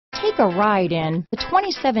Take a ride in the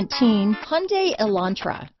 2017 Hyundai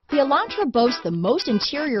Elantra. The Elantra boasts the most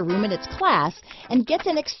interior room in its class and gets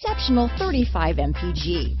an exceptional 35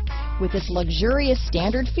 mpg. With its luxurious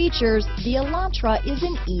standard features, the Elantra is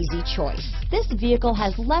an easy choice. This vehicle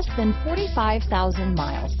has less than 45,000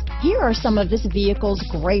 miles. Here are some of this vehicle's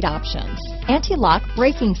great options: anti-lock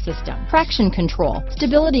braking system, traction control,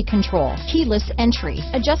 stability control, keyless entry,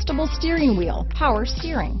 adjustable steering wheel, power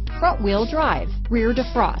steering, front wheel drive, rear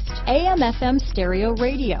defrost, AM/FM stereo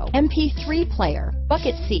radio, MP3 player,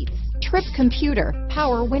 bucket seats, trip computer,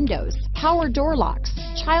 power windows, power door locks,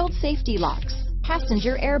 child safety locks,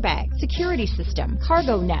 passenger airbag, security system,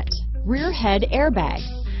 cargo net, rear head airbag.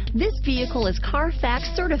 This vehicle is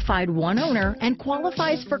Carfax certified one owner and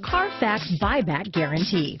qualifies for Carfax buyback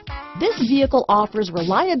guarantee. This vehicle offers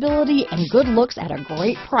reliability and good looks at a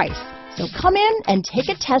great price. So come in and take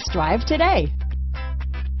a test drive today.